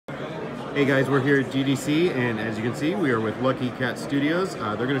Hey guys, we're here at GDC, and as you can see, we are with Lucky Cat Studios.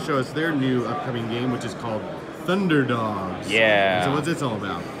 They're going to show us their new upcoming game, which is called ThunderDogs. Yeah. So what's this all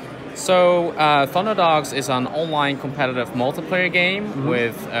about? So ThunderDogs is an online competitive multiplayer game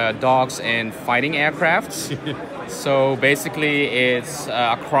with dogs in fighting aircrafts. So basically, it's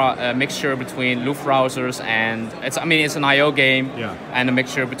a mixture between Luftrausers and it's an IO game, and a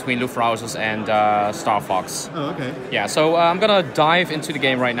mixture between Luftrausers and Star Fox. Oh, okay. Yeah. So I'm gonna dive into the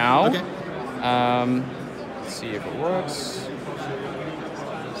game right now. Okay. Let's see if it works.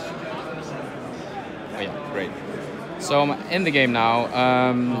 Oh yeah, great. So I'm in the game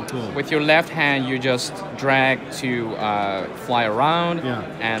now. Cool. With your left hand, you just drag to fly around,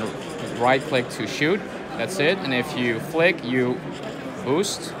 and right-click to shoot. That's it. And if you flick, you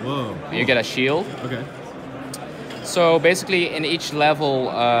boost. Whoa. Cool. You get a shield. Okay. So basically, in each level,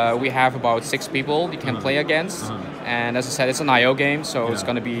 we have about 6 people you can play against. And as I said, it's an IO game, so it's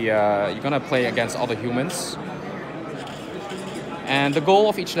gonna be you're gonna play against other humans. And the goal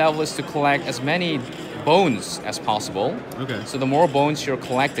of each level is to collect as many bones as possible. Okay. So the more bones you're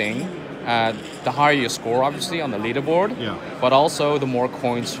collecting, the higher your score, obviously, on the leaderboard. Yeah. But also the more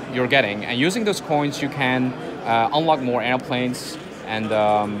coins you're getting, and using those coins, you can unlock more airplanes and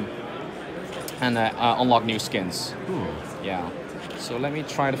unlock new skins. Cool. Yeah. So let me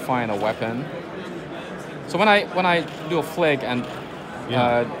try to find a weapon. So when I do a flick and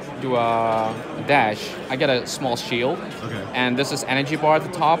do a dash, I get a small shield. Okay. And this is energy bar at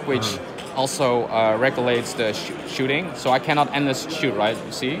the top, which also regulates the shooting. So I cannot endless shoot, right?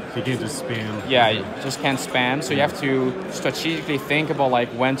 You see? So you can't just spam. Yeah, you just can't spam. So you have to strategically think about like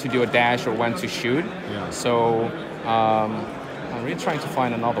when to do a dash or when to shoot. Yeah. So I'm really trying to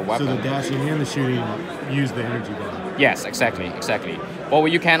find another weapon. So the dashing and the shooting use the energy bar. Yes, exactly. Well,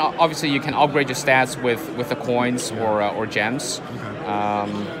 you can obviously you can upgrade your stats with the coins or gems. Okay.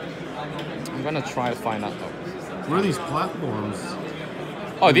 I'm gonna try to find out. What are these platforms?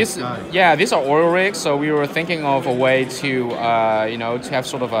 Oh, these are oil rigs. So we were thinking of a way to to have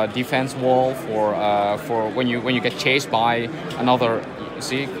sort of a defense wall for when you get chased by another. You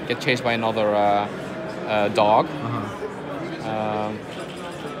see, get chased by another dog.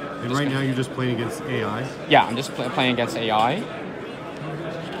 And right now you're just playing against AI? Yeah, I'm just playing against AI.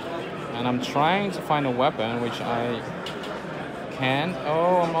 And I'm trying to find a weapon, which I can't.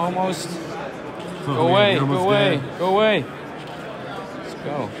 Oh, I'm almost... Go away. Let's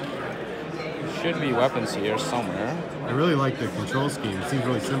go. There should be weapons here somewhere. I really like the control scheme. It seems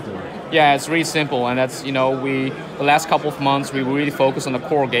really simple. Yeah, it's really simple, and that's, the last couple of months we really focus on the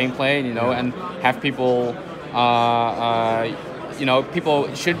core gameplay, and have people...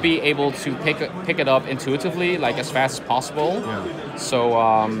 people should be able to pick it up intuitively, like as fast as possible. Yeah.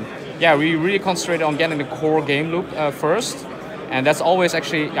 So we really concentrated on getting the core game loop first, and that's always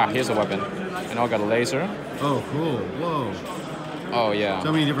actually here's a weapon, and I got a laser. Oh, cool! Whoa. Oh yeah. So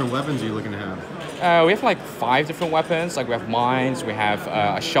how many different weapons are you looking to have? We have like 5 different weapons. Like we have mines, we have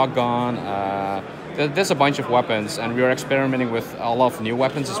a shotgun. There's a bunch of weapons, and we are experimenting with a lot of new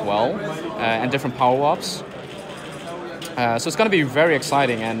weapons as well, and different power-ups. So it's going to be very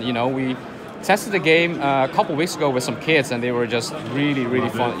exciting, and we tested the game a couple weeks ago with some kids, and they were just really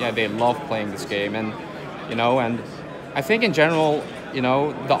fun. Yeah, they love playing this game, and and I think in general,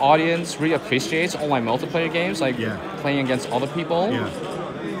 the audience really appreciates online multiplayer games, like playing against other people. Yeah.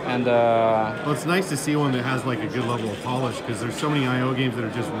 And well, it's nice to see one that has like a good level of polish, because there's so many IO games that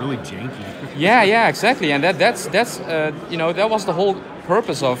are just really janky. yeah, exactly, and that's that was the whole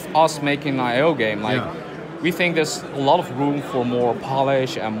purpose of us making an IO game, like. Yeah. We think there's a lot of room for more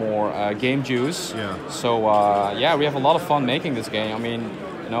polish and more game juice. Yeah. So we have a lot of fun making this game. I mean,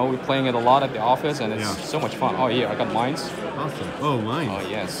 we're playing it a lot at the office, and it's so much fun. Oh yeah, I got mines. Awesome. Oh, mines. Oh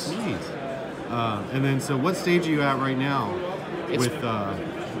yes. Sweet. And then, so what stage are you at right now with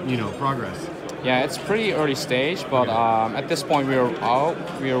progress? Yeah, it's pretty early stage, but at this point we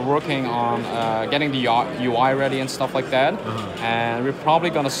are working on getting the UI ready and stuff like that, and we're probably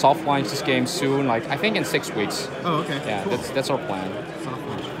gonna soft launch this game soon. Like I think in 6 weeks. Oh, okay. Yeah, cool. That's our plan. Soft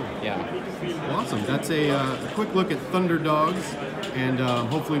launch, cool. Yeah. Well, awesome. That's a quick look at ThunderDogs, and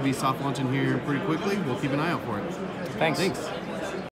hopefully we'll be soft launching here pretty quickly. We'll keep an eye out for it. Thanks.